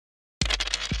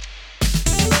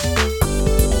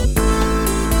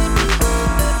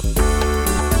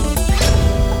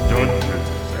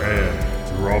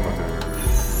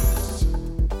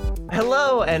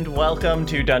and welcome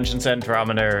to Dungeons and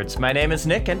Drama Nerds. My name is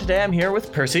Nick, and today I'm here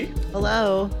with Percy.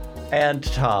 Hello. And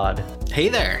Todd. Hey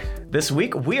there. This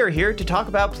week we are here to talk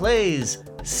about plays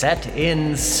set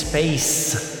in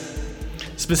space.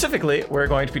 Specifically, we're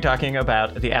going to be talking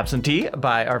about The Absentee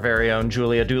by our very own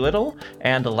Julia Doolittle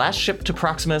and Last Ship to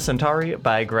Proxima Centauri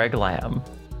by Greg Lamb.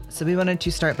 So we wanted to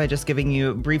start by just giving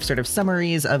you brief sort of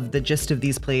summaries of the gist of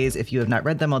these plays if you have not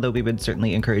read them, although we would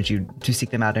certainly encourage you to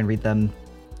seek them out and read them.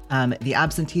 The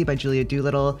Absentee by Julia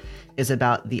Doolittle is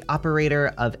about the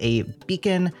operator of a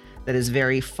beacon that is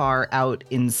very far out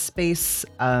in space,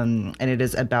 and it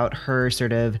is about her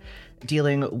sort of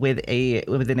dealing with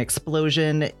an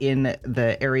explosion in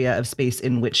the area of space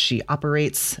in which she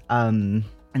operates, and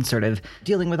sort of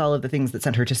dealing with all of the things that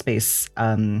sent her to space,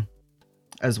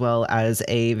 as well as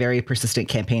a very persistent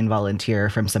campaign volunteer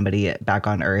from somebody back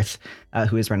on Earth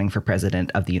who is running for president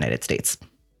of the United States.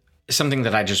 Something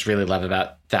that I just really love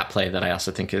about that play that I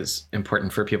also think is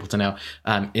important for people to know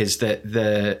is that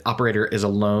the operator is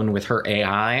alone with her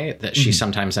AI that she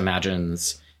sometimes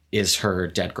imagines is her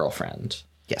dead girlfriend.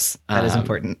 Yes, that is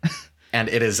important. And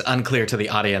it is unclear to the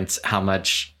audience how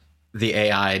much the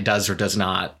AI does or does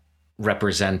not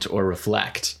represent or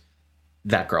reflect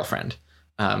that girlfriend,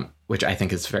 which I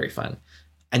think is very fun.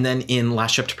 And then in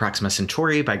Last Ship to Proxima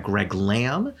Centauri by Greg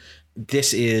Lamb,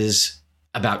 this is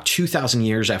about 2,000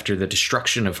 years after the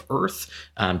destruction of Earth,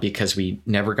 because we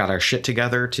never got our shit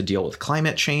together to deal with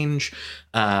climate change.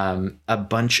 A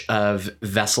bunch of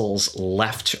vessels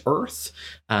left Earth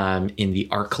in the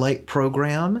Arclight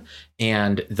program,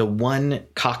 and the one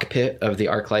cockpit of the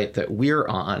Arclight that we're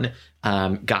on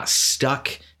got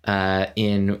stuck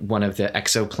in one of the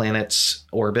exoplanet's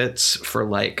orbits for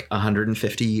like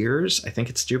 150 years. I think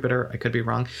it's Jupiter. I could be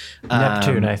wrong.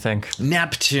 Neptune, I think.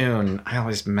 Neptune. I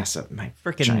always mess up my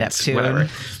freaking Neptune. Whatever.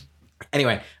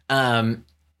 Anyway,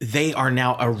 they are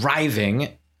now arriving,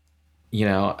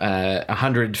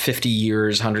 150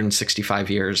 years, 165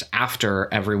 years after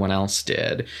everyone else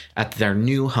did at their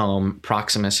new home,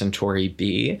 Proxima Centauri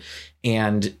B.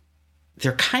 And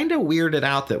they're kind of weirded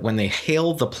out that when they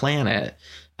hail the planet,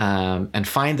 and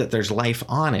find that there's life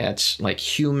on it, like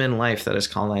human life that has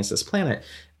colonized this planet,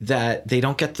 that they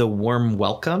don't get the warm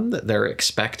welcome that they're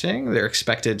expecting. They're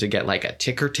expected to get like a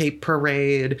ticker tape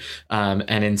parade,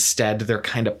 and instead they're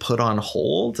kind of put on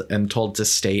hold and told to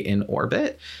stay in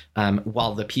orbit,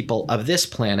 while the people of this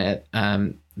planet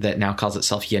that now calls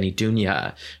itself Yeni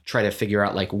Dunya try to figure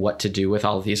out like what to do with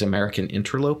all of these American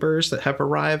interlopers that have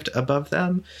arrived above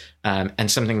them. And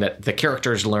something that the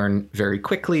characters learn very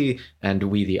quickly, and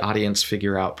we, the audience,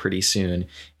 figure out pretty soon,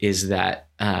 is that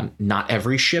not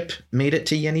every ship made it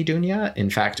to Yeni Dunya. In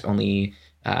fact, only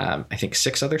I think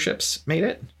 6 other ships made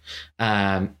it.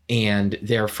 And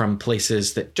they're from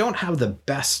places that don't have the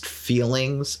best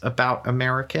feelings about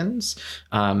Americans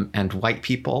and white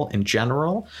people in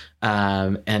general.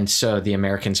 And so the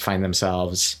Americans find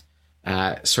themselves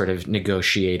sort of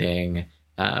negotiating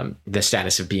the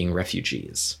status of being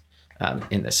refugees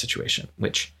in this situation,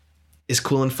 which is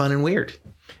cool and fun and weird.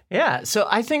 Yeah, so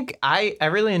I think I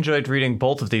really enjoyed reading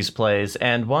both of these plays,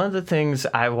 and one of the things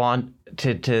I want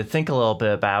to think a little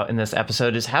bit about in this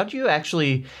episode is how do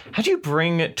you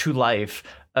bring to life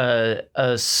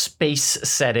a space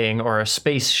setting or a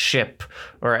spaceship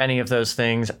or any of those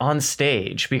things on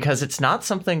stage, because it's not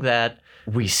something that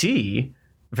we see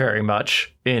very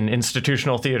much in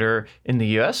institutional theater in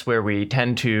the US, where we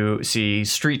tend to see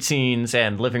street scenes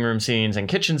and living room scenes and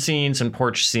kitchen scenes and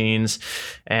porch scenes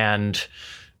and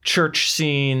church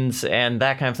scenes and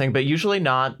that kind of thing, but usually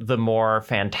not the more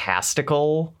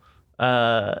fantastical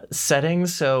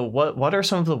settings. So what are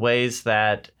some of the ways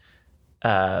that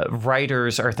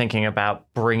writers are thinking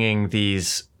about bringing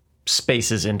these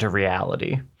spaces into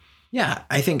reality? Yeah,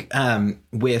 I think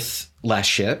with Last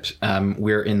Ship,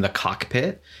 we're in the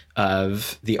cockpit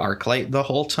of the Arclight the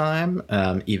whole time,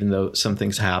 even though some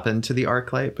things happen to the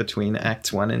Arclight between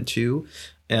Acts 1 and 2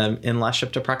 in Last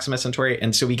Ship to Proxima Centauri.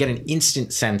 And so we get an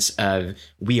instant sense of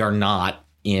we are not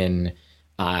in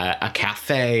a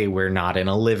cafe, we're not in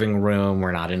a living room,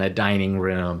 we're not in a dining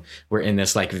room. We're in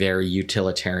this like very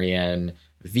utilitarian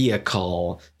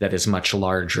vehicle that is much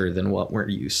larger than what we're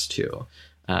used to.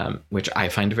 Which I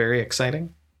find very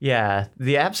exciting. Yeah,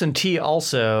 The Absentee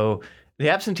has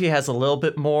a little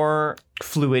bit more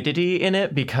fluidity in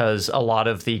it because a lot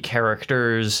of the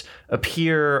characters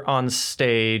appear on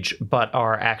stage but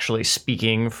are actually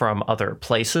speaking from other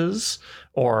places,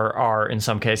 or are in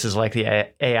some cases, like the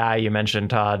AI you mentioned,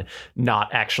 Todd,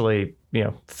 not actually,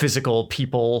 physical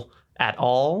people at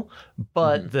all.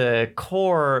 But the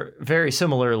core, very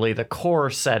similarly, the core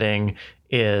setting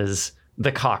is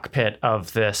the cockpit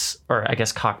of this, or I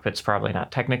guess cockpit's probably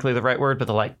not technically the right word, but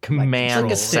the like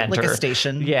command center. Like a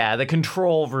station. Yeah, the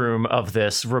control room of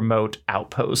this remote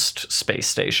outpost space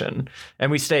station.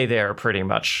 And we stay there pretty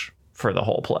much for the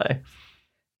whole play.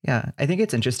 Yeah, I think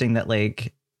it's interesting that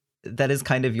like that is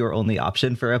kind of your only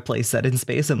option for a play set in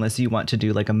space, unless you want to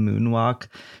do like a moonwalk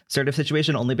sort of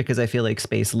situation, only because I feel like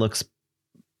space looks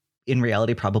in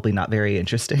reality probably not very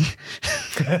interesting.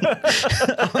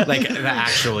 Like the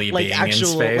actually like being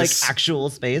actual, in like space. actual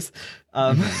space.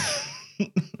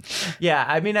 Yeah,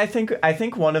 I mean, I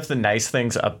think one of the nice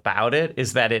things about it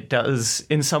is that it does,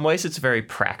 in some ways, it's very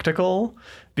practical,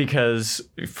 because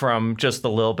from just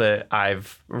the little bit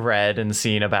I've read and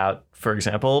seen about, for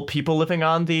example, people living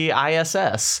on the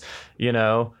ISS, you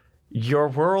know, your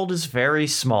world is very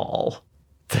small.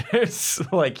 There's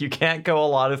like, you can't go a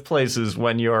lot of places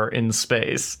when you're in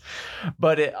space.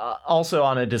 But it also,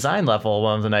 on a design level,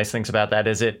 one of the nice things about that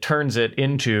is it turns it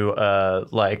into a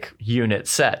like unit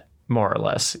set, more or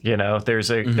less. You know, there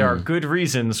are good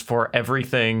reasons for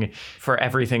everything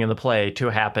in the play to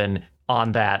happen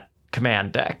on that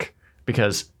command deck,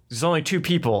 because there's only two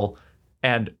people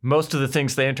and most of the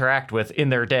things they interact with in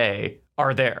their day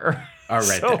are there. Are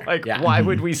right so there. like, Yeah. why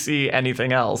would we see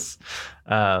anything else?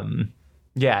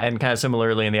 Yeah, and kind of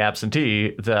similarly in the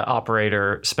Absentee, the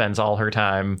operator spends all her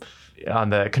time on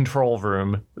the control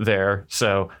room there.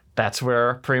 So that's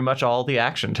where pretty much all the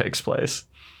action takes place.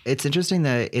 It's interesting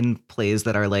that in plays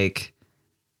that are like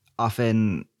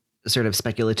often sort of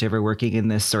speculative or working in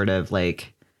this sort of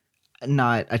like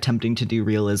not attempting to do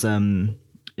realism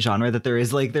genre, that there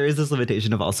is this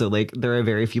limitation of also like there are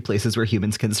very few places where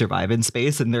humans can survive in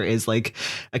space, and there is like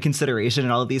a consideration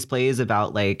in all of these plays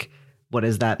about like, what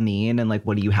does that mean? And like,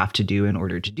 what do you have to do in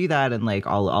order to do that? And like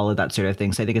all of that sort of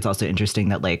thing. So I think it's also interesting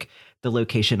that like the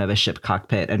location of a ship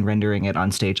cockpit and rendering it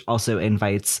on stage also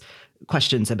invites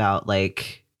questions about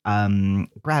like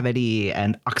gravity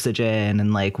and oxygen,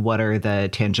 and like what are the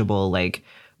tangible like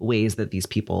ways that these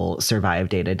people survive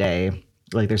day to day.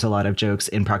 Like there's a lot of jokes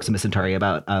in Proxima Centauri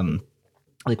about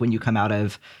like when you come out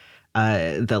of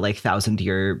the like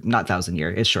 1,000-year, not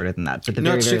 1,000-year, it's shorter than that, but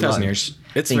the it's 2,000 years.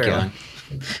 It's Thank very you. long.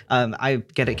 I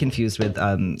get it confused with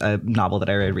a novel that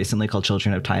I read recently called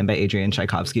Children of Time by Adrian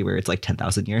Tchaikovsky, where it's like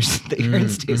 10,000 years that you're in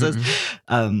stasis,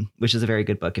 which is a very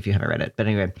good book if you haven't read it. But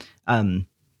anyway,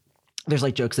 there's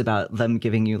like jokes about them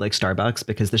giving you like Starbucks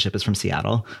because the ship is from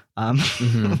Seattle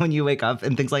when you wake up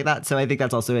and things like that. So I think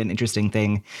that's also an interesting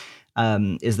thing,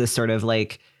 is this sort of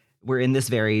like, we're in this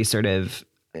very sort of,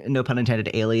 no pun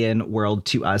intended, alien world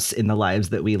to us in the lives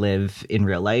that we live in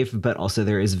real life, but also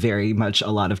there is very much a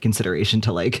lot of consideration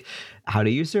to like, how do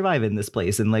you survive in this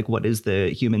place, and like what is the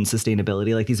human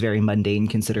sustainability, like these very mundane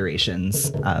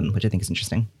considerations, which I think is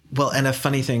interesting. Well, and a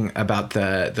funny thing about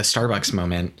the Starbucks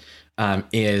moment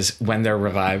is when they're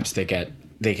revived,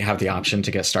 they have the option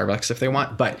to get Starbucks if they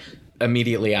want, but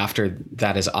immediately after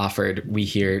that is offered, we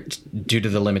hear, due to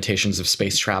the limitations of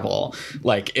space travel,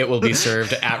 like it will be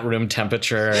served at room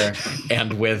temperature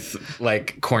and with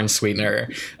like corn sweetener,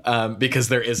 because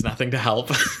there is nothing to help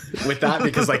with that,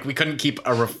 because like we couldn't keep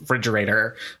a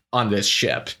refrigerator on this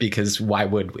ship, because why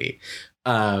would we?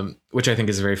 Which I think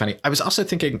is very funny. I was also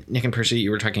thinking, Nick and Percy,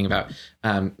 you were talking about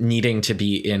needing to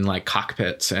be in like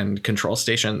cockpits and control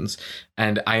stations.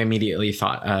 And I immediately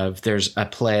thought of, there's a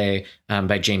play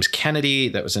by James Kennedy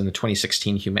that was in the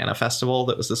 2016 Humana Festival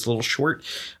that was this little short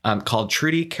called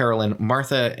Trudy, Carolyn,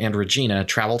 Martha, and Regina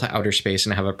Travel to Outer Space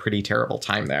and Have a Pretty Terrible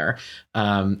Time There.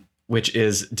 Which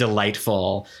is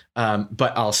delightful,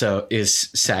 but also is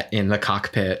set in the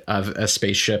cockpit of a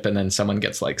spaceship, and then someone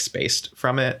gets like spaced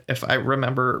from it, if I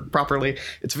remember properly.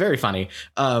 It's very funny.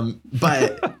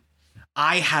 But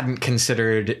I hadn't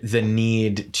considered the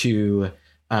need to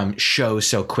show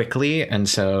so quickly and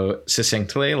so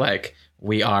succinctly, like,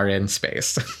 we are in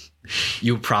space.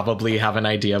 You probably have an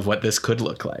idea of what this could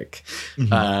look like,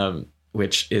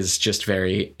 which is just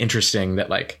very interesting that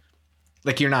like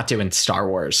you're not doing Star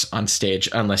Wars on stage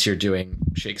unless you're doing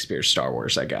Shakespeare's Star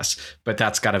Wars, I guess. But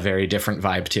that's got a very different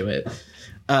vibe to it.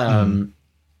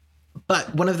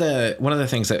 But one of the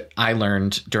things that I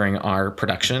learned during our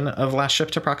production of Last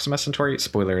Ship to Proxima Centauri,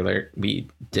 spoiler alert, we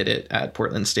did it at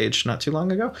Portland Stage not too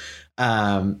long ago,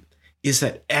 is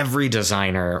that every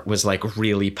designer was like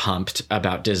really pumped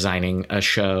about designing a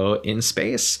show in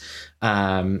space.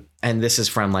 And this is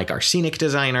from like our scenic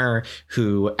designer,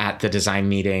 who at the design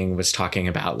meeting was talking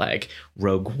about like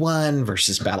Rogue One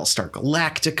versus Battlestar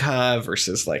Galactica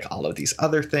versus like all of these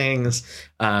other things,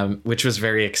 which was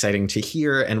very exciting to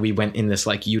hear. And we went in this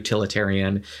like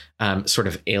utilitarian sort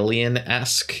of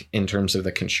Alien-esque in terms of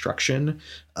the construction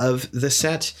of the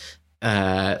set.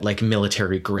 like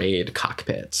military grade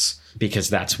cockpits, because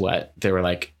that's what they were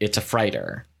like. It's a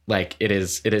freighter. Like it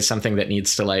is something that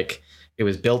needs to like, it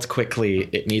was built quickly.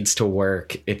 It needs to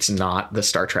work. It's not the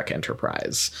Star Trek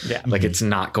Enterprise. Yeah. Like it's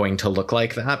not going to look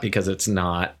like that because it's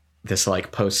not this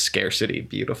like post-scarcity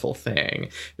beautiful thing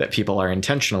that people are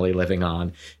intentionally living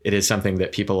on. It is something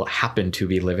that people happen to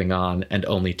be living on, and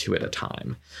only two at a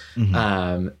time.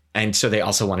 And so they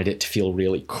also wanted it to feel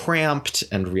really cramped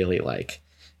and really like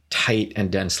tight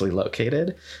and densely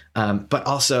located. But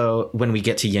also when we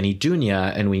get to Yeni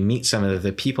Dunya and we meet some of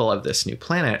the people of this new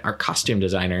planet, our costume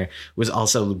designer was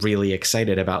also really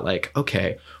excited about like,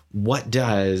 okay, what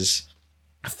does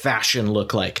fashion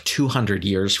look like 200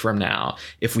 years from now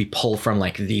if we pull from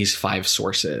like these 5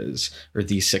 sources or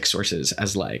these 6 sources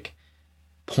as like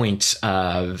points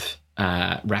of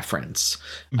reference.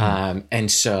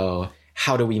 And so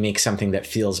how do we make something that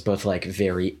feels both like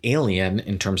very alien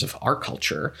in terms of our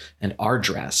culture and our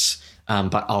dress,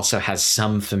 but also has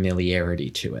some familiarity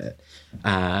to it?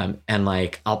 And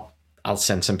like, I'll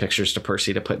send some pictures to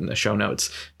Percy to put in the show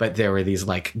notes, but there were these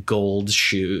like gold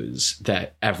shoes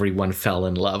that everyone fell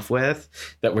in love with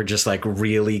that were just like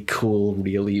really cool,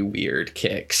 really weird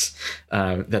kicks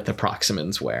that the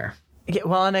Proximans wear. Yeah,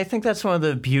 well, and I think that's one of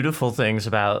the beautiful things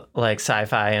about like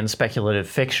sci-fi and speculative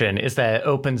fiction is that it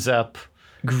opens up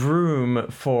room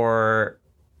for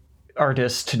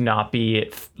artists to not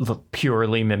be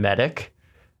purely mimetic.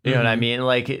 You know what I mean?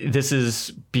 Like, this is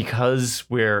because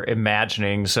we're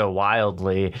imagining so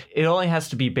wildly. It only has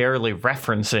to be barely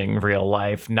referencing real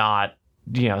life, not,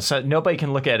 you know, so nobody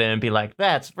can look at it and be like,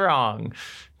 that's wrong.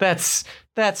 That's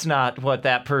not what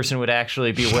that person would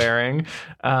actually be wearing.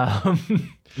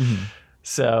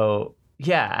 So,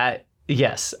 yeah,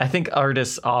 yes, I think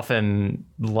artists often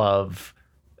love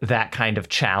that kind of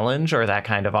challenge or that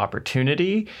kind of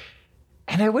opportunity.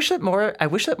 And I wish that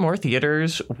more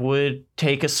theaters would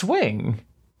take a swing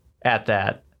at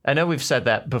that. I know we've said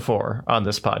that before on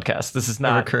this podcast. This is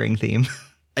not a recurring theme.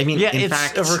 I mean, yeah, in it's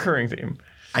fact, a recurring theme.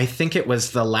 I think it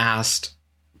was the last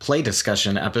play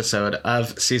discussion episode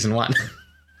of season 1.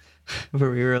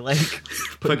 Where we were like,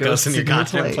 put ghosts in your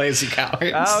goddamn plays, you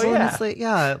cowards. Oh, well, yeah. It's like,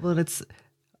 yeah. Well, it's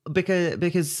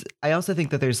because I also think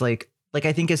that there's like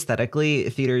I think aesthetically,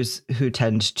 theaters who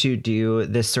tend to do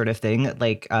this sort of thing,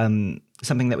 like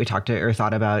something that we talked to or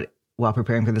thought about while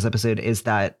preparing for this episode is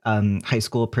that high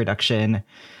school production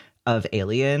of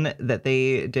Alien that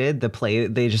they did, the play.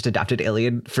 They just adapted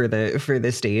Alien for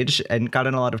the stage and got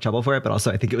in a lot of trouble for it, but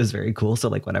also I think it was very cool. So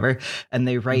like whatever. And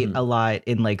they write a lot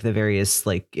in like the various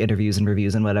like interviews and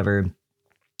reviews and whatever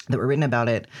that were written about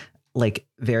it, like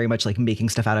very much like making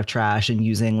stuff out of trash and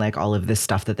using like all of this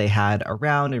stuff that they had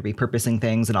around and repurposing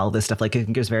things and all this stuff. Like I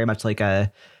think there's very much like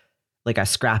a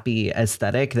scrappy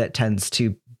aesthetic that tends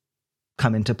to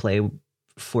come into play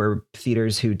for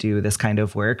theaters who do this kind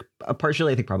of work.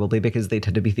 Partially, I think probably because they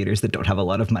tend to be theaters that don't have a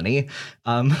lot of money.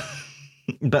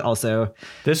 But also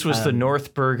this was the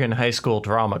North Bergen High School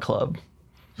Drama Club,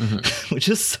 which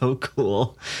is so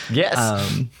cool.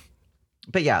 Yes.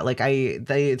 But yeah, like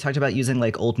they talked about using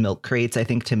like old milk crates, I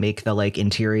think, to make the like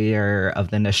interior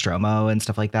of the Nostromo and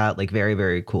stuff like that. Like very,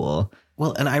 very cool.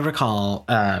 Well, and I recall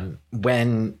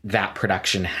when that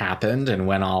production happened and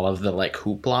when all of the like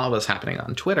hoopla was happening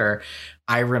on Twitter,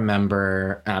 I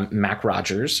remember Mac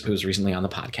Rogers, who was recently on the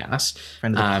podcast,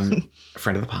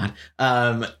 friend of the pod,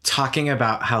 talking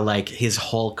about how like his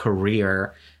whole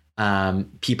career,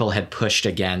 people had pushed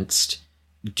against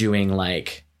doing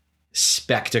like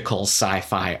spectacle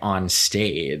sci-fi on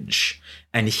stage,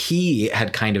 and he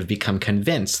had kind of become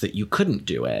convinced that you couldn't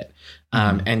do it.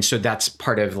 And so that's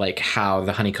part of like how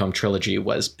the Honeycomb trilogy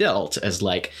was built, as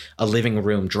like a living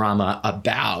room drama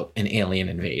about an alien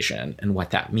invasion and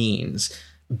what that means.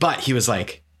 But he was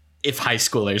like, if high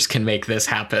schoolers can make this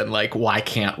happen, like, why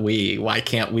can't we? Why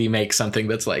can't we make something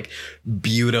that's like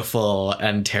beautiful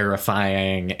and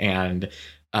terrifying and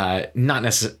not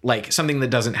necessarily like something that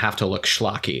doesn't have to look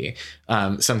schlocky,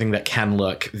 something that can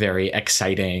look very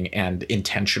exciting and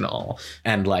intentional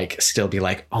and like still be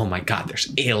like, oh my God, there's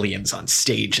aliens on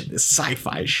stage in this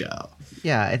sci-fi show.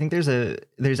 Yeah, I think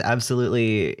there's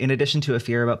absolutely, in addition to a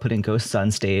fear about putting ghosts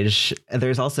on stage,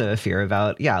 there's also a fear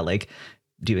about, like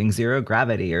doing zero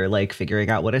gravity or like figuring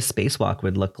out what a spacewalk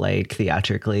would look like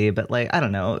theatrically. But like, I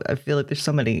don't know, I feel like there's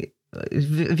so many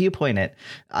viewpoint it.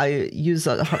 I use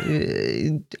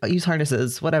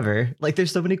harnesses, whatever. Like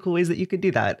there's so many cool ways that you could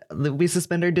do that. We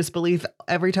suspend our disbelief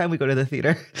every time we go to the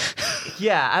theater.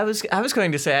 Yeah, I was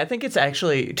going to say, I think it's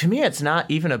actually, to me, it's not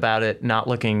even about it not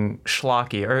looking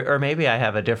schlocky, or maybe I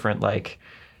have a different like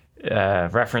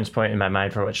reference point in my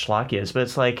mind for what schlock is, but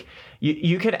it's like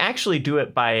you could actually do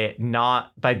it by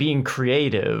being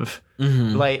creative.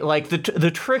 Like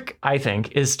the trick, I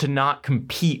think, is to not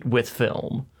compete with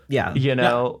film. Yeah.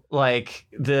 Like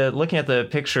looking at the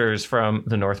pictures from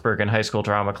the North Bergen High School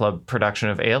Drama Club production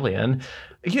of Alien,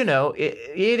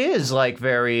 it is like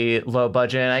very low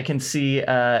budget. And I can see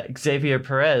Xavier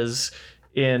Perez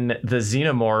in the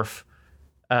Xenomorph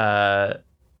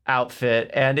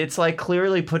outfit, and it's like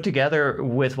clearly put together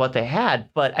with what they had.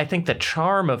 But I think the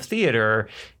charm of theater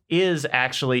is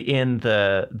actually in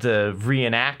the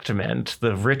reenactment,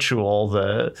 the ritual,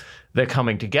 the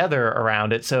coming together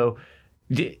around it. So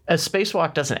a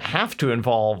spacewalk doesn't have to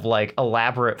involve like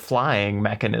elaborate flying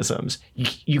mechanisms.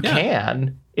 You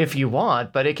can if you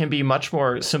want, but it can be much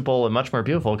more simple and much more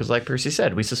beautiful because, like Percy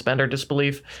said, we suspend our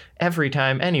disbelief every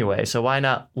time anyway. So why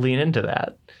not lean into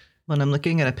that? Well, I'm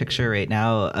looking at a picture right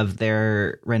now of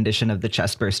their rendition of the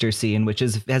chestburster scene, which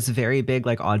has very big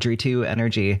like Audrey 2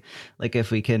 energy. Like if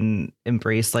we can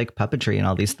embrace like puppetry and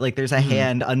all these, like there's a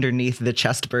hand underneath the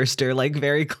chestburster, like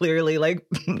very clearly like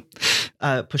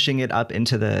pushing it up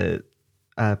into the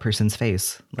person's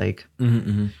face. Like,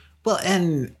 Well,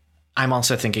 and I'm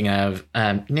also thinking of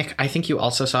Nick. I think you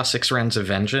also saw Six Rounds of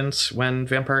Vengeance when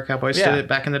Vampire Cowboys did it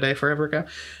back in the day, forever ago.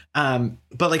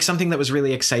 But like something that was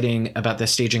really exciting about the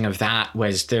staging of that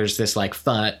was there's this like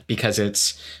fun, because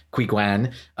it's Qui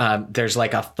Gwen. There's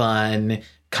like a fun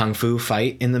kung fu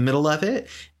fight in the middle of it,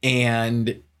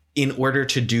 and in order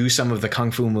to do some of the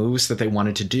kung fu moves that they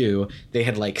wanted to do, they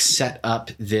had like set up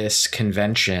this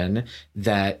convention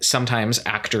that sometimes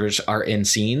actors are in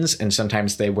scenes and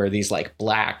sometimes they wear these like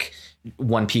black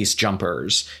one-piece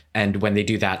jumpers, and when they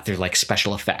do that they're like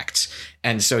special effects.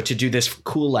 And so to do this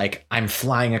cool, like I'm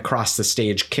flying across the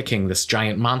stage kicking this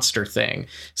giant monster thing,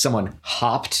 someone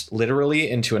hopped literally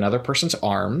into another person's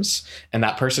arms and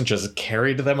that person just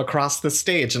carried them across the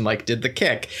stage and like did the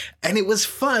kick. And it was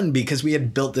fun because we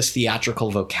had built this theatrical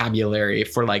vocabulary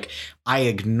for like, I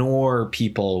ignore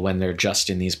people when they're just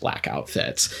in these black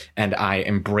outfits and I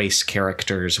embrace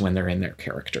characters when they're in their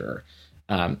character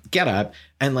get up.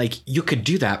 And like you could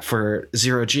do that for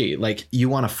Zero G. Like you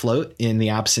want to float in the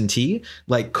absentee,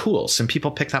 like cool, some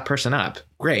people pick that person up,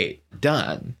 great,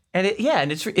 done. And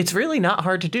it's really not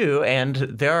hard to do, and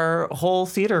there are whole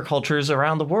theater cultures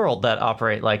around the world that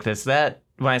operate like this. That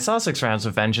when I saw Six Rounds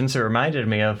of Vengeance, it reminded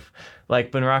me of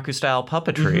like Bunraku style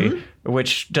puppetry,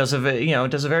 which does a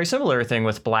very similar thing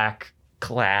with black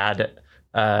clad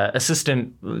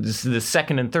assistant. The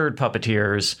second and third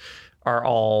puppeteers are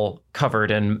all covered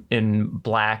in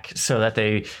black so that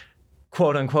they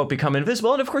quote unquote become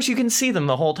invisible. And of course you can see them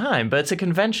the whole time, but it's a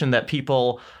convention that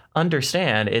people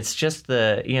understand. It's just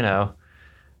the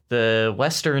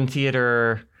Western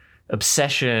theater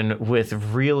obsession with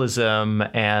realism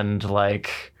and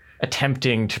like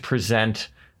attempting to present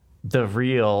the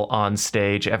real on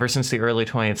stage. Ever since the early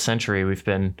 20th century, we've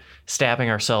been stabbing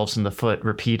ourselves in the foot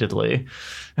repeatedly.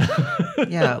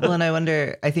 Yeah, well, and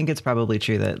I think it's probably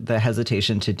true that the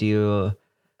hesitation to do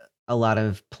a lot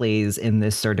of plays in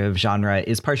this sort of genre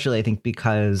is partially, I think,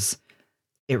 because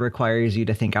it requires you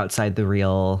to think outside the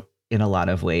real in a lot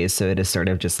of ways. So it is sort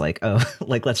of just like, oh,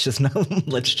 like, let's just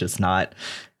not.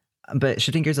 But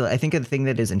shifting gears, I think the thing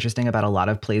that is interesting about a lot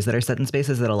of plays that are set in space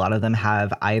is that a lot of them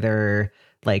have either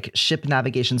like ship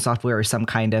navigation software or some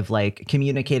kind of like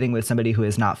communicating with somebody who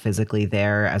is not physically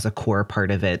there as a core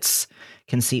part of its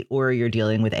conceit, or you're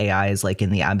dealing with AIs like in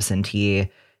The Absentee.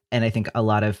 And I think a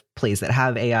lot of plays that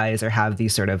have AIs or have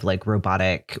these sort of like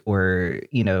robotic or,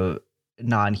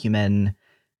 non-human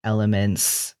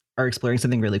elements are exploring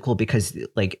something really cool because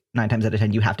like 9 times out of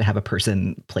 10, you have to have a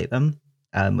person play them,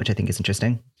 which I think is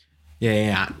interesting.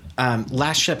 Yeah.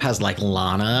 Last Ship has like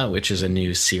Lana, which is a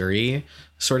new Siri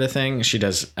sort of thing. She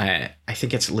does, I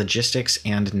think it's logistics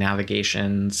and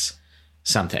navigations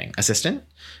something assistant.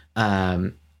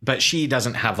 But she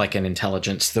doesn't have like an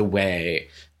intelligence the way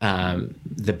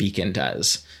the Beacon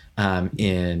does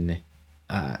in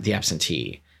The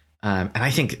Absentee. And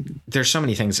I think there's so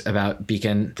many things about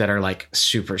Beacon that are like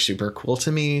super, super cool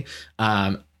to me.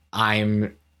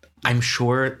 I'm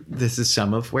sure this is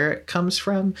some of where it comes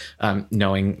from,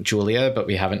 knowing Julia, but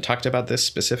we haven't talked about this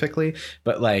specifically.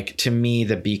 But like, to me,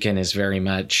 the Beacon is very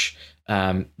much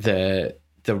the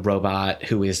robot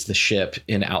who is the ship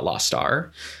in Outlaw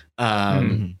Star,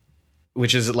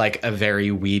 which is like a very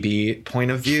weeby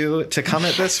point of view to come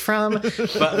at this from.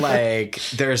 But like,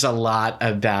 there's a lot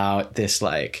about this,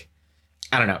 like,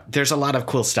 I don't know. There's a lot of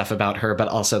cool stuff about her, but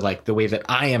also like the way that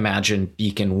I imagine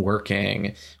Beacon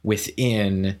working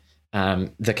within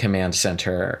the command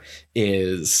center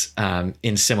is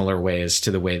in similar ways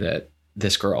to the way that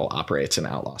this girl operates an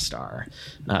outlaw star,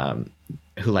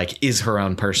 who like is her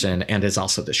own person and is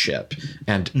also the ship,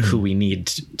 and who we need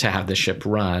to have the ship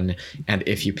run. And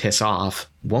if you piss off,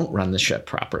 won't run the ship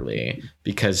properly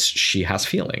because she has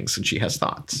feelings and she has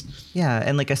thoughts. Yeah.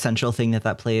 And like a central thing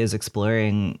that play is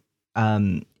exploring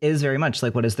is very much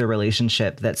like, what is the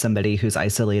relationship that somebody who's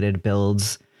isolated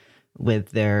builds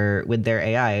with their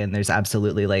AI? And there's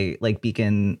absolutely like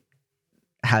Beacon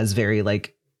has very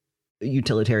like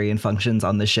utilitarian functions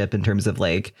on the ship in terms of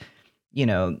like, you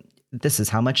know, this is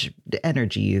how much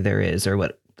energy there is, or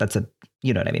what, that's a,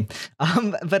 you know what I mean?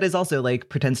 But is also like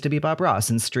pretends to be Bob Ross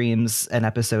and streams an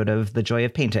episode of The Joy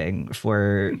of Painting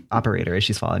for Operator as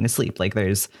she's falling asleep. Like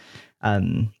there's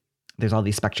all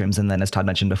these spectrums. And then, as Todd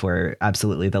mentioned before,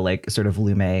 absolutely the like sort of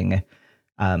looming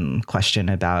question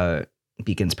about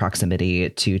Beacon's proximity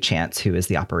to Chance, who is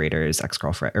the Operator's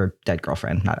ex-girlfriend, or dead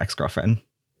girlfriend, not ex-girlfriend.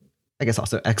 I guess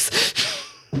also ex.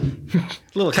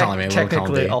 Little column A, little column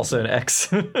technically B. also an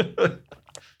X.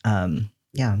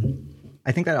 Yeah.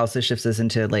 I think that also shifts us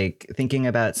into like thinking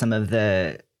about some of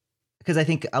because I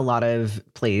think a lot of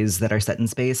plays that are set in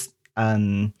space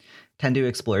tend to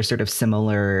explore sort of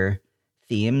similar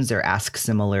themes or ask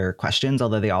similar questions,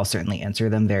 although they all certainly answer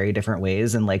them very different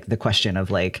ways. And like the question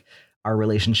of like our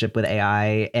relationship with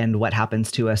AI and what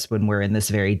happens to us when we're in this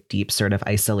very deep sort of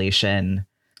isolation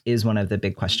is one of the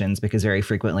big questions, because very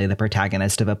frequently the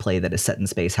protagonist of a play that is set in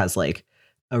space has like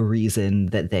a reason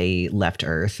that they left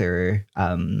Earth, or,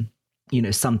 you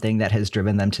know, something that has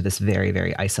driven them to this very,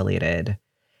 very isolated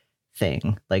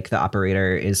thing. Like the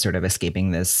Operator is sort of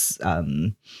escaping this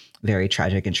very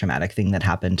tragic and traumatic thing that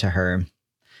happened to her.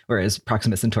 Whereas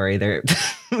Proxima Centauri, the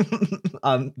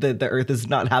Earth is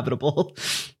not habitable.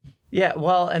 Yeah,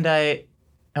 well, and I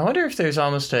wonder if there's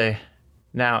almost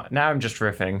now I'm just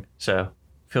riffing, so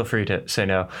feel free to say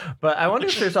no. But I wonder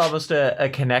if there's almost a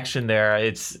connection there.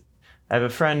 I have a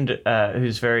friend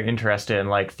who's very interested in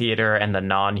like theater and the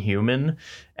non-human,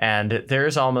 and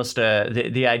there's almost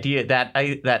the idea that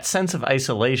that sense of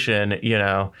isolation. You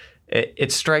know,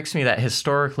 it strikes me that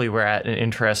historically we're at an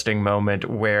interesting moment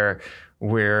where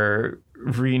we're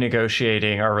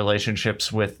renegotiating our relationships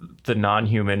with the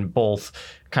non-human, both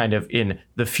kind of in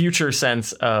the future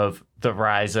sense of the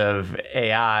rise of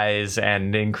AIs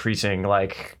and increasing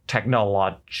like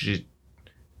technologization.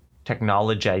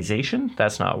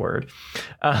 That's not a word.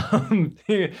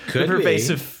 The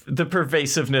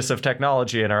pervasiveness of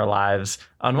technology in our lives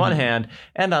on one hand,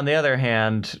 and on the other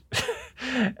hand,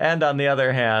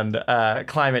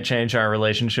 climate change and our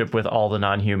relationship with all the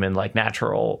non-human like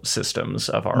natural systems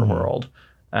of our world.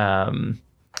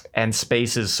 And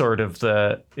space is sort of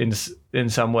in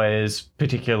some ways,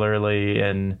 particularly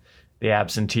in The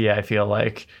Absentee, I feel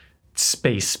like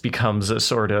space becomes a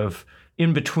sort of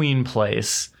in-between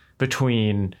place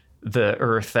between the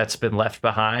Earth that's been left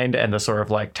behind and the sort of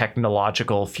like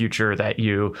technological future that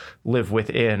you live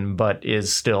within, but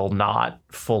is still not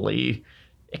fully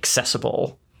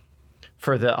accessible.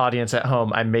 For the audience at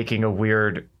home, I'm making a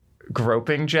weird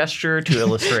groping gesture to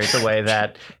illustrate the way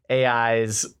that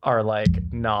AIs are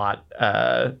like not,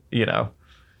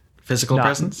 physical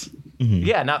presence.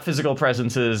 Yeah, not physical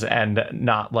presences, and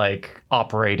not like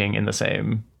operating in the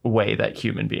same way that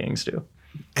human beings do.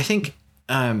 I think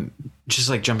just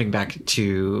like jumping back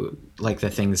to like the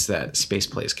things that space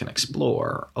plays can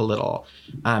explore a little,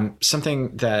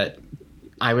 something that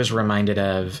I was reminded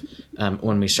of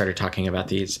when we started talking about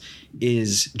these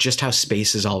is just how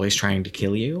space is always trying to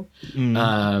kill you.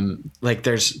 Like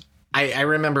there's, I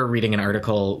remember reading an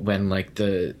article when like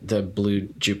the Blue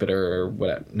Jupiter or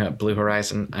Blue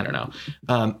Horizon, I don't know,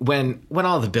 when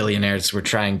all the billionaires were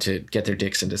trying to get their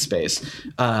dicks into space,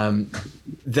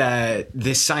 that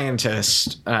this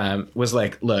scientist was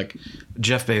like, look,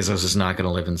 Jeff Bezos is not going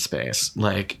to live in space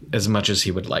like as much as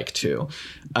he would like to.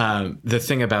 The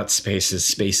thing about space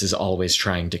is always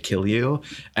trying to kill you,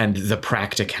 and the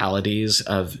practicalities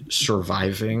of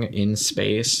surviving in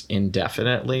space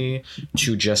indefinitely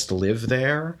to just live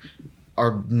there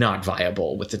are not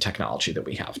viable with the technology that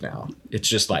we have now. It's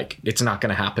just like, it's not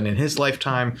going to happen in his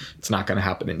lifetime. It's not going to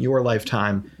happen in your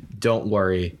lifetime. Don't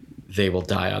worry. They will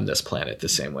die on this planet the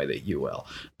same way that you will.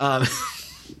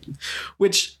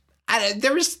 Which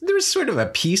there was sort of a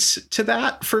piece to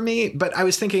that for me, but I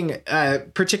was thinking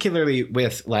particularly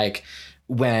with like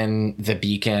when the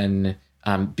beacon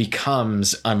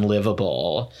becomes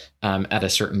unlivable at a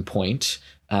certain point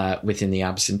within the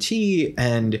absentee.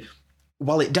 And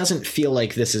while it doesn't feel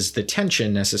like this is the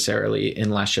tension necessarily in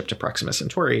Last Ship to Proxima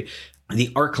Centauri,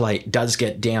 the arc light does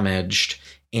get damaged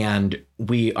and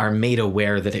we are made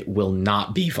aware that it will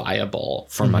not be viable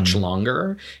for much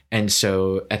longer. And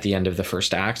so at the end of the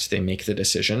first act, they make the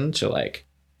decision to like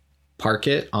park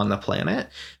it on the planet.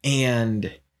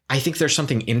 And I think there's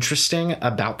something interesting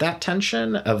about that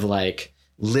tension of like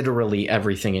literally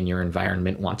everything in your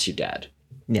environment wants you dead.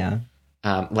 Yeah.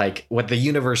 Like what the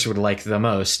universe would like the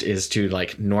most is to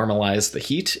like normalize the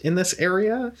heat in this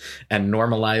area and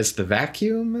normalize the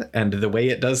vacuum. And the way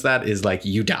it does that is like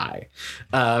you die.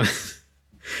 And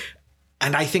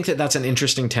I think that that's an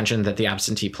interesting tension that the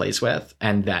absentee plays with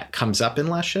and that comes up in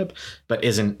Last Ship, but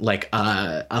isn't like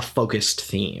a focused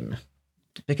theme.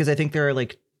 Because I think there are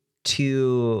like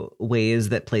two ways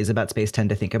that plays about space tend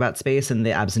to think about space, and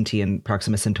the absentee and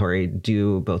Proxima Centauri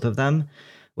do both of them.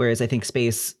 Whereas I think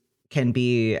space can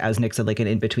be, as Nick said, like an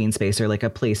in-between space or like a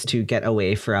place to get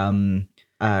away from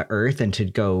Earth and to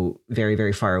go very,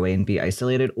 very far away and be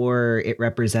isolated, or it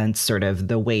represents sort of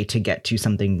the way to get to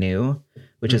something new,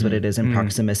 which is what it is in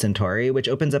Proxima Centauri, which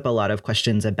opens up a lot of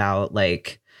questions about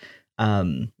like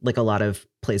a lot of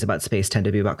plays about space tend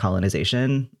to be about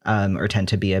colonization, or tend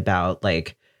to be about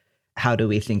like, how do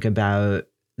we think about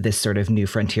this sort of new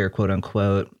frontier, quote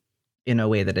unquote, in a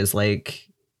way that is like,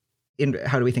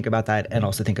 how do we think about that and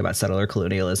also think about settler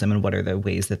colonialism, and what are the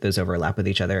ways that those overlap with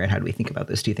each other, and how do we think about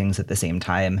those two things at the same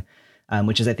time,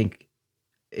 which is, I think,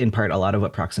 in part a lot of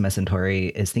what Proxima Centauri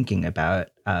is thinking about,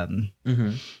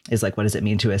 is like, what does it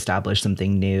mean to establish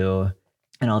something new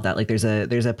and all of that. Like there's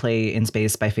a play in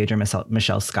space by Phaedra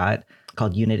Michelle Scott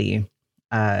called Unity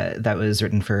that was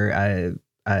written for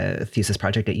a thesis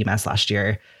project at UMass last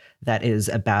year, that is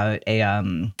about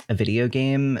a video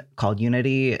game called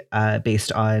Unity,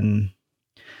 based on,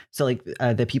 so like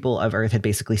the people of Earth had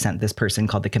basically sent this person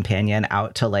called the Companion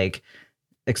out to like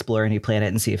explore a new planet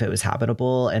and see if it was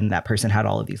habitable, and that person had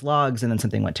all of these logs, and then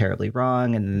something went terribly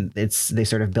wrong, and they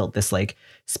sort of built this like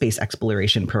space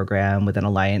exploration program with an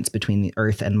alliance between the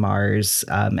Earth and Mars,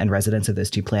 and residents of those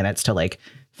two planets to like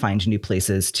find new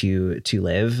places to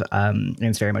live, and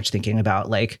it's very much thinking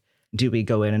about like, do we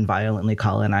go in and violently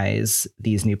colonize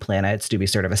these new planets? Do we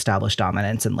sort of establish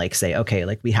dominance and like say, okay,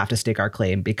 like we have to stake our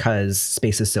claim because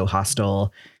space is so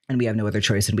hostile and we have no other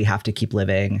choice and we have to keep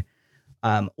living?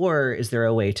 Or is there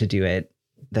a way to do it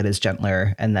that is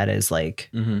gentler and that is like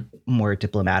more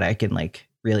diplomatic and like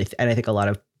really, and I think a lot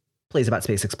of plays about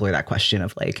space explore that question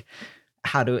of like,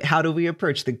 how do we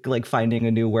approach the like finding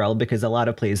a new world? Because a lot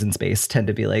of plays in space tend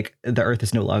to be like, the Earth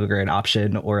is no longer an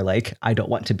option, or like, I don't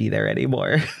want to be there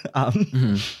anymore.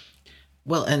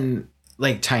 Well, and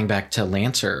like tying back to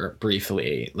Lancer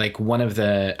briefly, like one of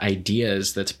the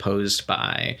ideas that's posed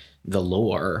by the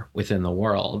lore within the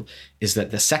world is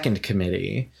that the second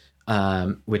committee,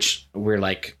 which we're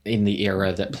like in the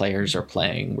era that players are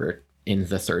playing, we're in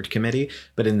the third committee,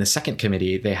 but in the second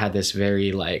committee, they had this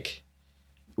very like,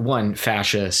 one,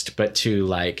 fascist, but two,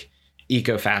 like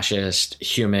eco-fascist,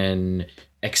 human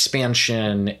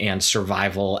expansion and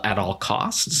survival at all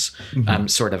costs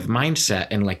sort of mindset,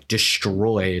 and like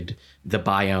destroyed the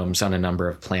biomes on a number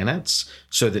of planets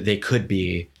so that they could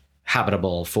be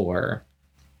habitable for,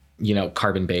 you know,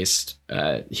 carbon-based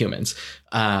humans.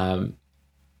 And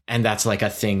that's like a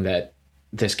thing that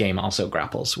this game also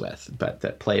grapples with, but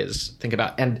that players think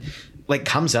about and like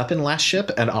comes up in Last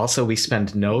Ship, and also we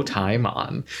spend no time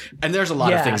on. And there's a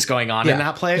lot of things going on in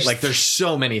that play. Like there's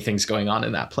so many things going on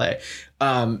in that play.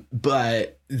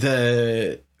 But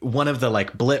one of the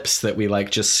like blips that we like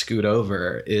just scoot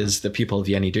over is the people of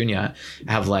Yeni Dunya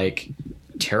have like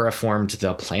terraformed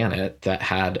the planet that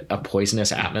had a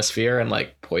poisonous atmosphere and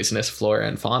like poisonous flora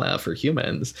and fauna for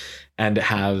humans, and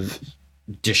have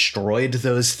destroyed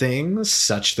those things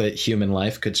such that human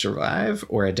life could survive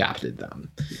or adapted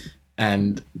them.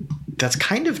 And that's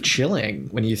kind of chilling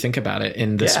when you think about it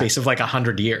in the space of like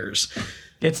 100 years.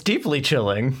 It's deeply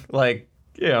chilling. Like,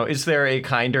 you know, is there a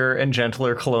kinder and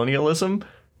gentler colonialism?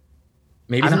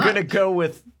 Maybe I'm going to go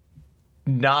with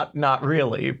not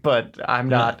really, but I'm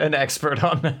not an expert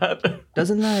on that.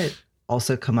 Doesn't that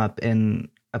also come up in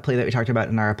a play that we talked about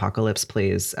in our Apocalypse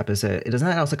Plays episode? Doesn't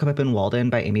that also come up in Walden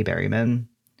by Amy Berryman?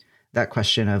 That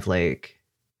question of like,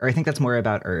 or I think that's more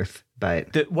about Earth,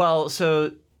 but...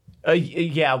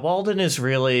 Walden is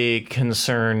really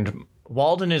concerned.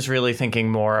 Walden is really thinking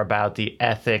more about the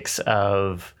ethics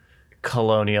of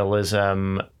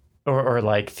colonialism or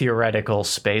like theoretical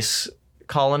space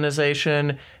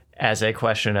colonization as a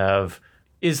question of,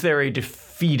 is there a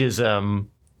defeatism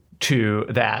to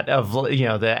that, of, you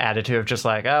know, the attitude of just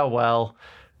like, oh, well,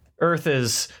 Earth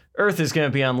is going to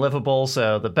be unlivable,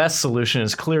 so the best solution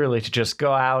is clearly to just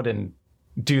go out and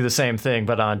do the same thing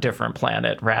but on a different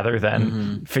planet rather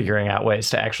than figuring out ways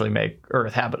to actually make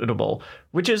Earth habitable,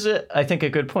 which is, I think, a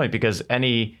good point, because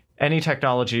any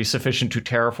technology sufficient to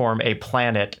terraform a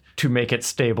planet to make it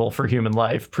stable for human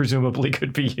life presumably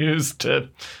could be used to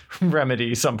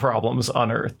remedy some problems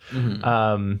on Earth.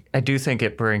 I do think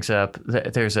it brings up,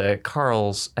 there's I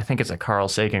think it's a Carl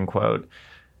Sagan quote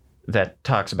that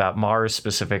talks about Mars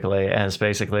specifically, and it's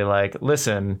basically like,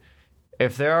 listen,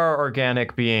 if there are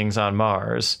organic beings on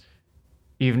Mars,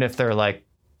 even if they're like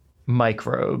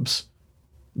microbes,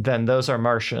 then those are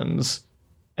Martians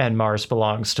and Mars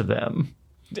belongs to them.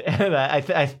 And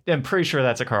I'm pretty sure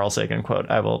that's a Carl Sagan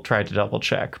quote. I will try to double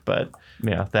check, but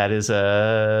yeah, that is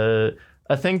a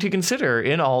thing to consider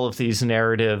in all of these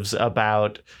narratives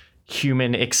about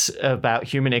human expansion.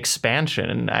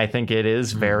 I think it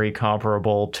is very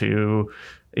comparable to,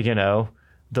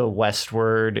 the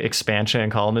westward expansion and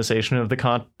colonization of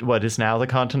what is now the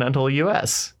continental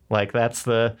U.S. Like, that's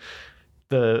the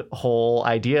whole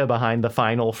idea behind the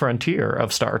final frontier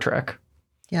of Star Trek.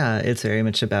 Yeah, it's very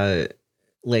much about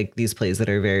like these plays that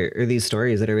are these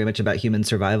stories that are very much about human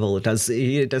survival. It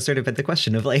does sort of beg the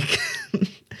question of like,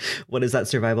 what does that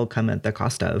survival come at the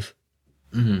cost of?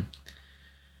 Mm-hmm.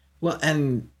 Well,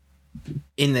 and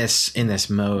in this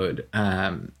mode,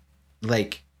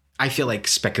 like, I feel like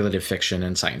speculative fiction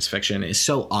and science fiction is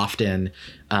so often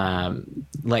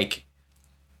like,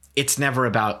 it's never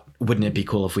about, wouldn't it be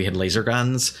cool if we had laser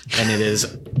guns? And it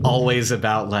is always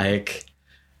about like,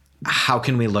 how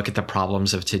can we look at the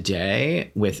problems of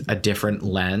today with a different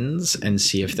lens and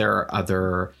see if there are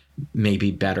other, maybe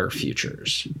better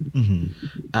futures.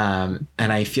 And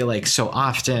I feel like so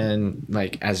often,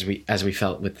 like as we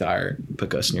felt with our Put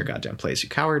Ghosts in Your Goddamn Plays, You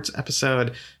Cowards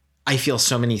episode, I feel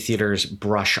so many theaters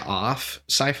brush off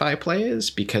sci-fi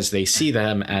plays because they see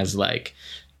them as like,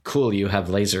 cool, you have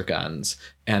laser guns,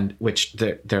 and which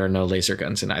there are no laser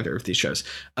guns in either of these shows.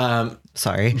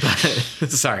 Sorry,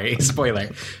 spoiler.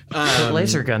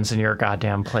 Laser guns in your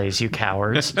goddamn plays, you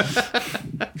cowards.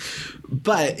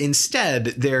 But instead,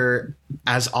 they're,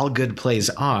 as all good plays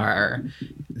are,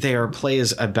 they are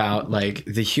plays about like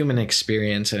the human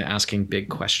experience and asking big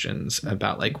questions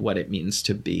about like what it means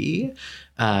to be,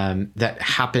 that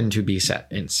happen to be set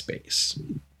in space.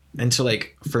 And so,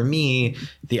 like, for me,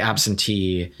 The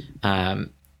Absentee,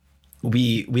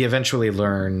 we eventually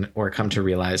learn or come to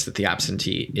realize that the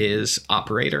absentee is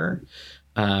operator.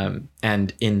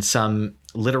 And in some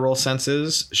literal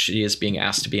senses, she is being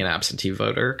asked to be an absentee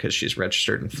voter because she's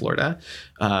registered in Florida.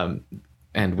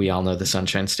 And we all know the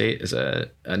Sunshine State is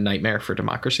a nightmare for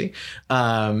democracy,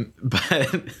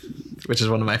 but which is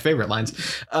one of my favorite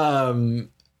lines.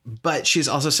 But she's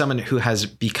also someone who has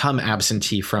become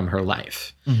absentee from her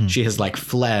life. She has like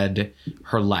fled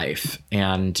her life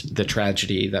and the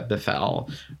tragedy that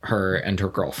befell her and her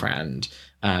girlfriend,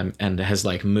 and has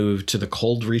like moved to the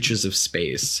cold reaches of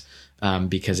space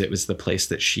because it was the place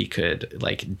that she could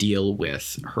like deal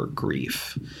with her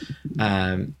grief.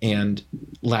 And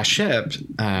Last Ship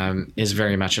is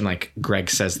very much, and like Greg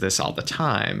says this all the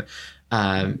time,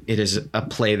 it is a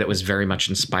play that was very much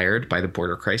inspired by the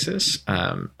border crisis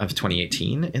of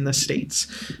 2018 in the States.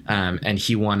 And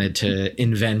he wanted to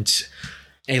invent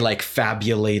a like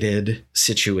fabulated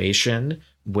situation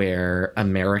where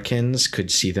Americans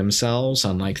could see themselves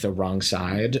on like the wrong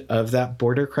side of that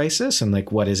border crisis. And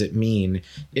like, what does it mean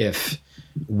if,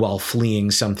 while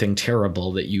fleeing something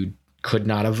terrible that you could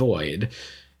not avoid,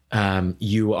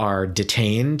 you are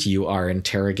detained, you are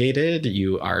interrogated,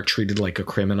 you are treated like a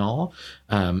criminal.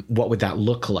 What would that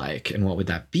look like? And what would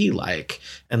that be like?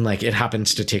 And like, it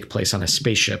happens to take place on a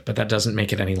spaceship, but that doesn't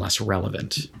make it any less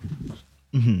relevant.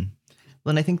 Well,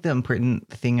 and I think the important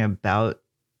thing about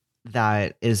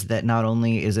that is that not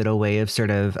only is it a way of sort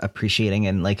of appreciating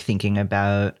and like thinking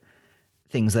about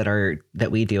things that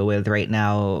we deal with right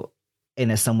now in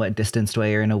a somewhat distanced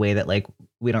way, or in a way that like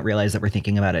we don't realize that we're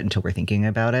thinking about it until we're thinking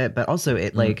about it. But also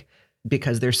it like,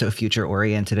 because they're so future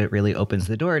oriented, it really opens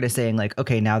the door to saying like,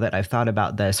 okay, now that I've thought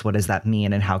about this, what does that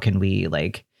mean? And how can we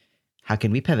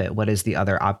pivot? What is the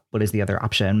other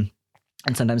option?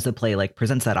 And sometimes the play like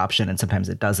presents that option and sometimes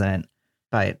it doesn't.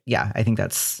 But yeah, I think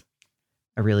that's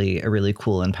a really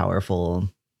cool and powerful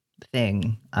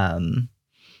thing.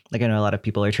 Like I know a lot of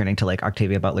people are turning to like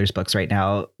Octavia Butler's books right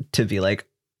now to be like,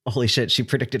 holy shit, she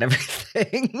predicted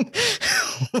everything.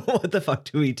 What the fuck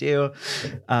do we do?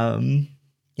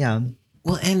 Yeah.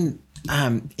 Well, and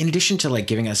in addition to like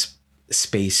giving us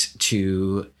space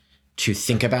to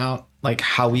think about like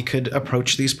how we could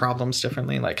approach these problems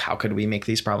differently, like how could we make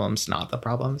these problems not the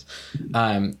problems?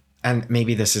 and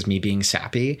maybe this is me being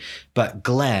sappy, but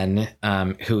Glenn,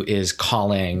 who is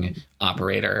calling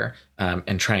Operator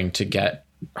and trying to get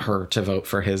her to vote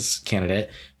for his candidate,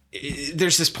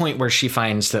 there's this point where she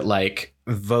finds that like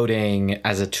voting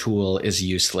as a tool is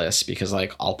useless because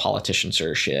like all politicians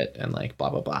are shit and like blah,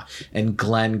 blah, blah. And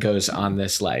Glenn goes on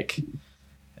this like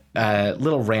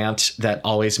little rant that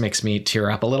always makes me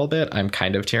tear up a little bit. I'm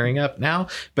kind of tearing up now,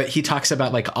 but he talks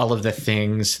about like all of the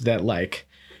things that like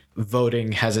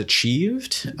voting has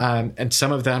achieved. And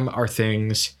some of them are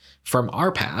things from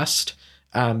our past.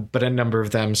 But a number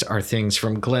of them are things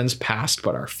from Glenn's past,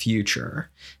 but our future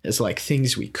is like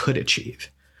things we could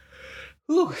achieve.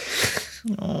 Ooh.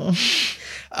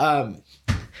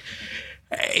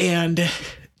 And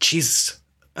geez,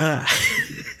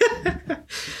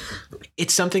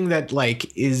 it's something that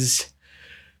like is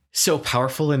so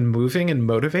powerful and moving and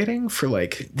motivating for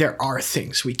like, there are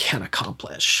things we can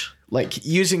accomplish, like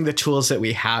using the tools that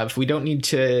we have. We don't need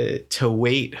to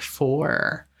wait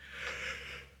for,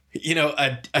 you know,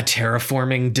 a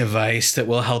terraforming device that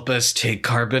will help us take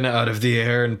carbon out of the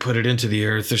air and put it into the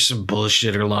earth or some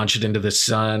bullshit, or launch it into the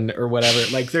sun or whatever.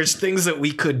 Like there's things that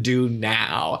we could do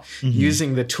now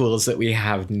using the tools that we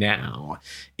have now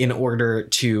in order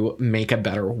to make a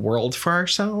better world for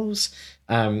ourselves.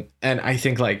 And I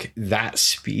think like that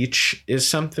speech is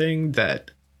something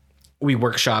that we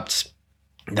workshopped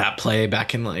that play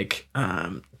back in like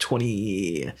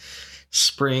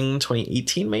spring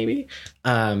 2018 maybe,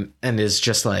 and is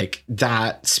just like,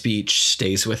 that speech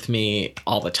stays with me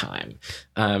all the time,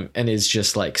 and is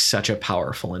just like such a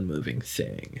powerful and moving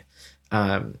thing,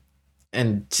 and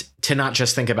to not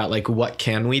just think about like what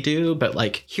can we do, but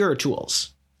like here are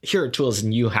tools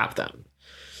and you have them.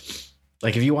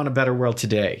 Like if you want a better world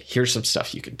today, here's some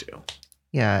stuff you can do.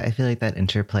 Yeah, I feel like that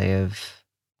interplay of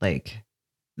like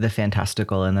the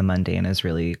fantastical and the mundane is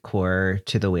really core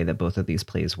to the way that both of these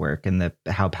plays work, and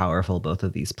how powerful both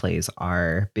of these plays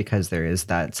are, because there is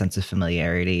that sense of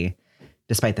familiarity,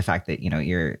 despite the fact that, you know,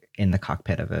 you're in the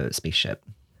cockpit of a spaceship.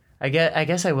 I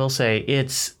guess I will say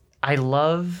I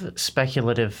love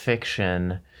speculative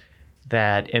fiction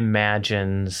that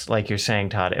imagines, like you're saying,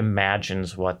 Todd,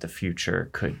 imagines what the future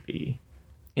could be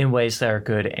in ways that are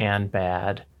good and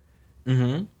bad.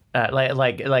 Mm-hmm.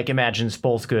 Like imagines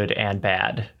both good and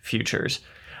bad futures.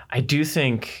 I do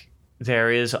think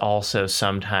there is also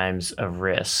sometimes a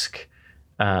risk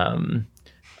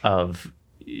of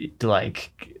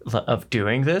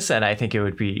doing this, and I think it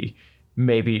would be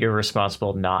maybe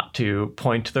irresponsible not to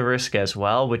point to the risk as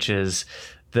well, which is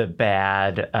the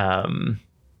bad,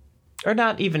 or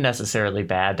not even necessarily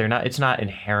bad. It's not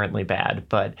inherently bad,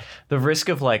 but the risk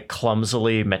of like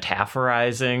clumsily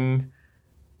metaphorizing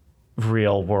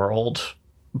real world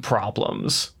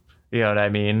problems. You know what I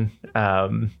mean?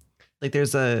 Like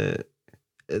there's a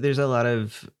lot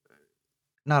of,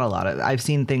 not a lot of, I've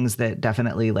seen things that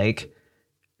definitely like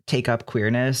take up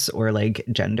queerness or like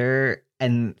gender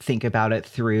and think about it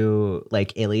through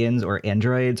like aliens or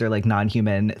androids or like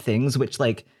non-human things, which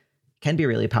like can be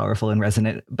really powerful and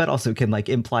resonant, but also can like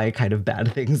imply kind of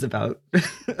bad things about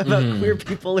queer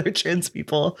people or trans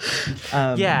people.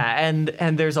 Yeah,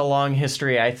 and there's a long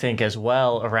history, I think, as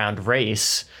well around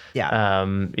race. Yeah.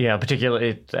 You know,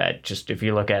 particularly just if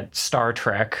you look at Star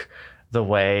Trek, the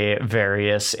way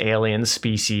various alien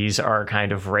species are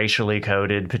kind of racially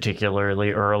coded,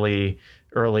 particularly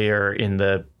earlier in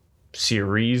the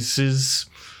series,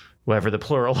 whatever the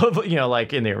plural of, you know,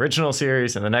 like in the original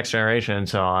series and the Next Generation and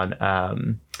so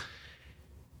on.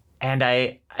 And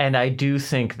I do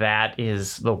think that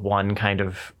is the one kind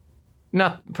of,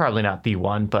 probably not the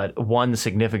one, but one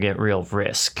significant real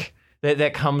risk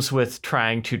that comes with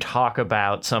trying to talk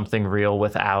about something real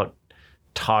without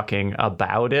talking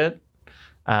about it.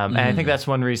 And I think that's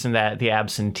one reason that The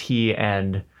Absentee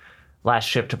and Last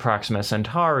Ship to Proxima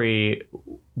Centauri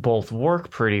both work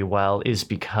pretty well, is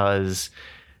because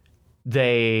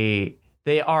they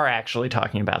are actually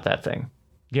talking about that thing.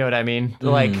 You know what I mean?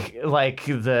 Like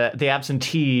the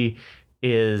Absentee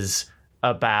is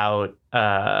about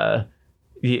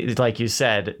like you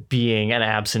said, being an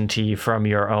absentee from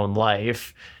your own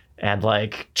life and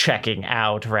like checking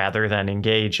out rather than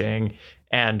engaging.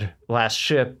 And Last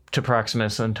Ship to Proxima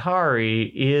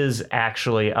Centauri is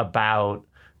actually about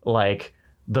like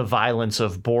the violence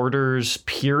of borders,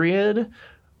 period,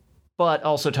 but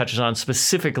also touches on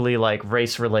specifically like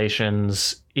race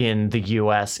relations in the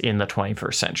US in the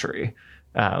 21st century.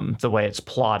 The way it's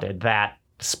plotted, that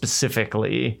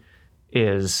specifically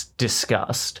is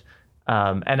discussed.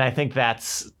 And I think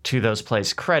that's to those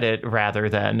plays' credit, rather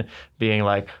than being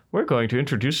like, we're going to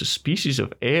introduce a species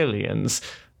of aliens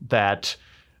that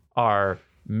are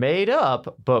made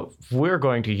up, but we're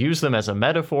going to use them as a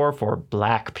metaphor for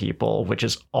Black people, which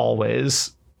is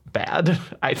always bad,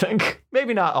 I think.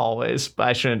 Maybe not always, but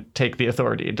I shouldn't take the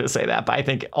authority to say that, but I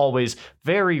think always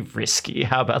very risky.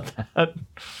 How about that?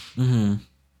 Mm-hmm.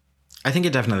 I think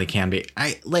it definitely can be.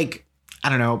 I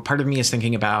don't know. Part of me is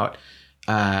thinking about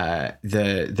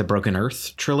the Broken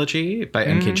Earth trilogy by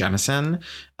N.K. Jemisin,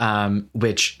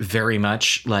 which very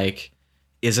much like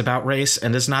is about race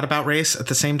and is not about race at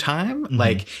the same time.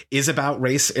 Like is about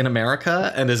race in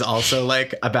America and is also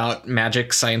like about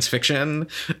magic science fiction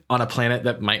on a planet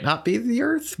that might not be the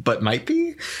Earth, but might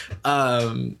be,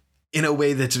 in a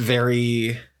way that's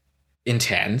very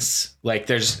intense. Like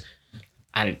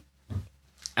I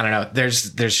don't know.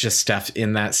 There's just stuff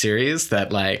in that series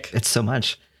that like It's so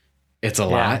much. It's a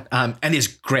lot. And is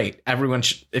great. Everyone,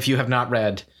 if you have not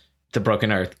read The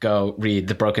Broken Earth, go read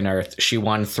The Broken Earth. She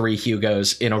won 3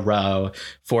 Hugos in a row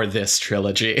for this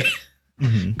trilogy.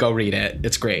 Go read it.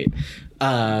 It's great.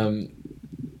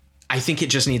 I think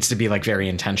it just needs to be like very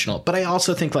intentional. But I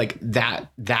also think like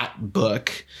that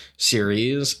book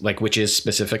series, like which is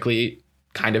specifically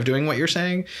kind of doing what you're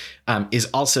saying, is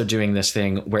also doing this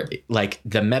thing where like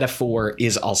the metaphor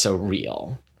is also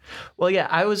real. Well, yeah,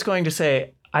 I was going to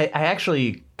say, I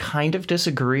actually kind of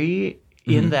disagree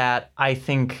in that I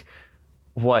think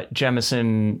what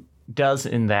Jemisin does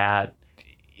in that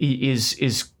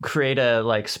is create a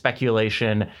like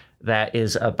speculation that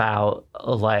is about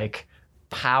like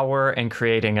power and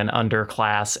creating an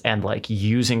underclass and like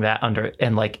using that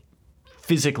and like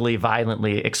physically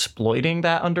violently exploiting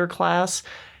that underclass.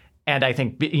 And I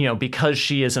think, you know, because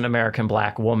she is an American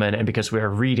Black woman and because we're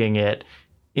reading it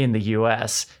in the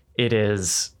US, it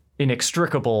is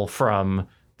inextricable from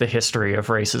the history of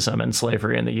racism and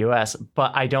slavery in the US.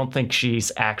 But I don't think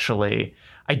she's directly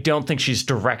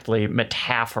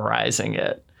metaphorizing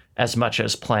it as much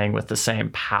as playing with the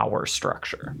same power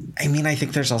structure. I mean, I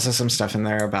think there's also some stuff in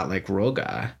there about like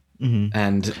Roga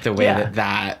and the way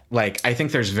that like, I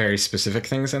think there's very specific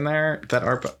things in there that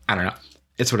are, I don't know,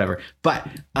 it's whatever. But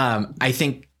I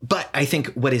think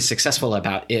what is successful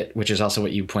about it, which is also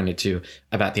what you pointed to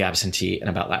about The Absentee and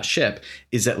about Last Ship,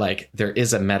 is that like there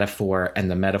is a metaphor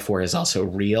and the metaphor is also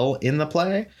real in the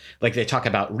play. Like they talk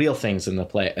about real things in the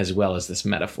play as well as this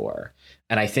metaphor.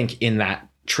 And I think in that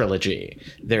trilogy,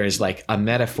 there is like a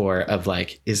metaphor of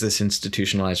like, is this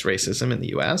institutionalized racism in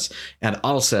the US? And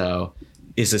also,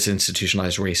 is this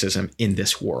institutionalized racism in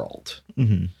this world?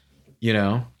 You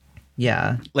know?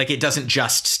 Yeah. Like it doesn't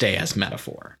just stay as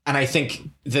metaphor. And I think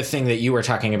the thing that you were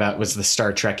talking about was the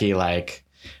Star Trek-y like,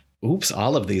 oops,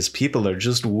 all of these people are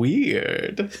just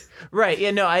weird. Right.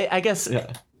 Yeah, no, I guess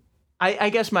I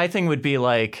guess my thing would be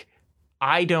like,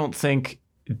 I don't think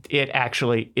it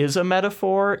actually is a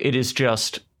metaphor. It is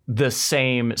just the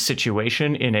same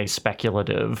situation in a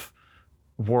speculative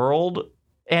world.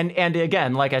 And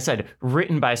again, like I said,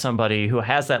 written by somebody who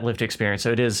has that lived experience.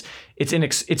 So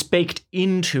it's baked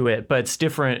into it, but it's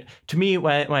different. To me,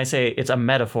 when I say it's a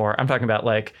metaphor, I'm talking about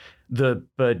like oh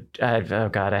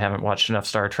God, I haven't watched enough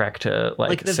Star Trek to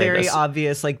like the say very this.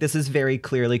 Obvious, like this is very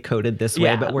clearly coded this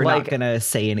way, but we're not going to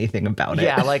say anything about it.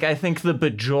 Yeah, like I think the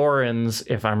Bajorans,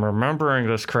 if I'm remembering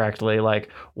this correctly, like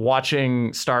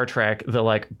watching Star Trek, the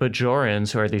like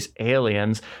Bajorans, who are these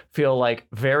aliens, feel like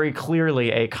very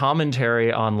clearly a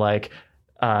commentary on like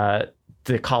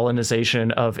the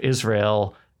colonization of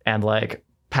Israel and like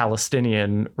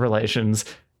Palestinian relations.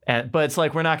 But it's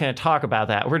like, we're not going to talk about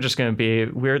that. We're just going to be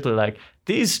weirdly like,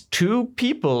 these two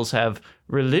peoples have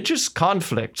religious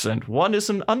conflicts and one is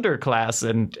an underclass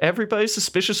and everybody's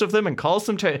suspicious of them and calls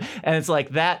them to. And it's like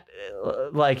that,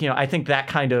 like, you know, I think that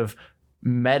kind of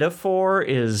metaphor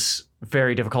is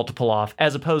very difficult to pull off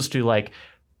as opposed to like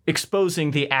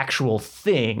exposing the actual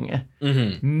thing,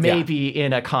 maybe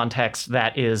in a context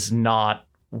that is not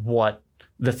what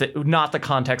not the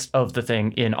context of the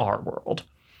thing in our world.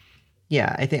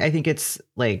 Yeah, I think it's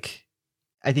like,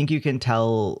 I think you can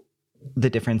tell the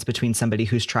difference between somebody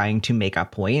who's trying to make a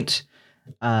point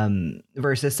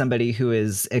versus somebody who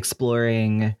is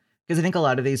exploring, because I think a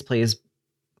lot of these plays,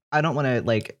 I don't want to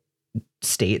like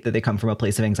state that they come from a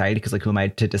place of anxiety because like who am I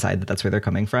to decide that that's where they're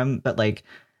coming from, but like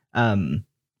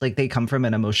they come from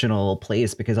an emotional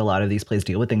place because a lot of these plays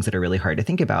deal with things that are really hard to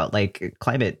think about. Like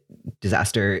climate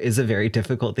disaster is a very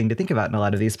difficult thing to think about, and a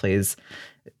lot of these plays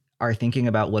are thinking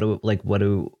about what do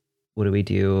we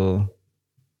do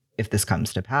if this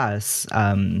comes to pass.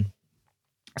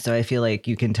 So I feel like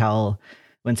you can tell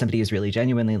when somebody is really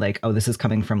genuinely like, oh, this is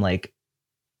coming from like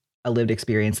a lived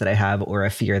experience that I have, or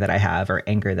a fear that I have, or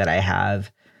anger that I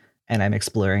have, and I'm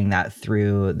exploring that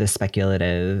through the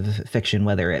speculative fiction,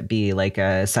 whether it be like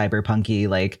a cyberpunky,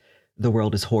 like the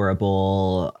world is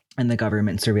horrible and the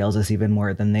government surveils us even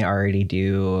more than they already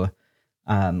do.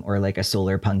 Or like a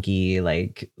solar punky,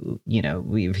 like, you know,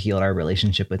 we've healed our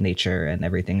relationship with nature and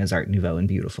everything is art nouveau and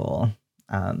beautiful.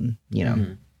 You know.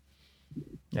 Mm-hmm.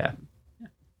 Yeah.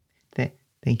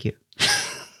 Thank you.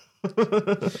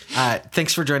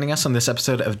 Thanks for joining us on this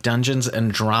episode of Dungeons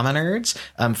and Drama Nerds.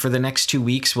 For the next 2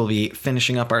 weeks, we'll be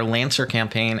finishing up our Lancer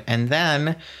campaign, and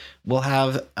then we'll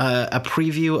have a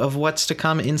preview of what's to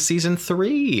come in season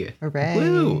 3. Hooray.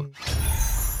 Woo!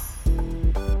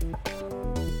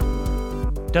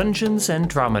 Dungeons and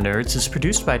Drama Nerds is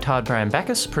produced by Todd Brian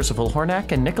Backus, Percival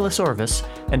Hornack, and Nicholas Orvis,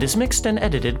 and is mixed and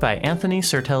edited by Anthony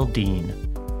Sertel Dean.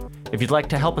 If you'd like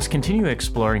to help us continue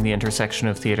exploring the intersection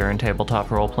of theater and tabletop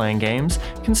role-playing games,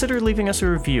 consider leaving us a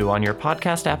review on your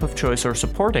podcast app of choice or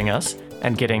supporting us,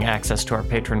 and getting access to our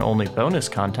patron-only bonus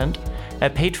content,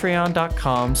 at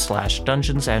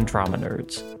patreon.com/Dungeons and Drama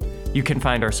Nerds. You can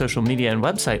find our social media and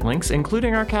website links,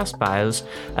 including our cast bios,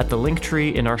 at the link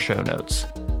tree in our show notes.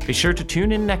 Be sure to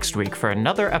tune in next week for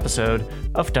another episode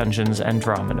of Dungeons and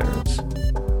Drama Nerds.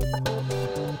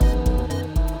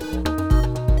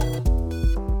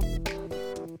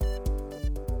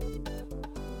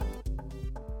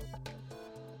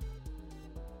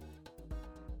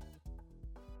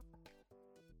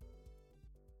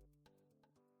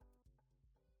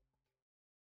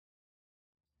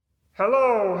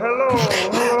 Hello, hello,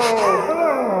 hello,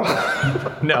 hello.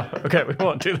 No, okay, we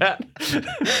won't do that.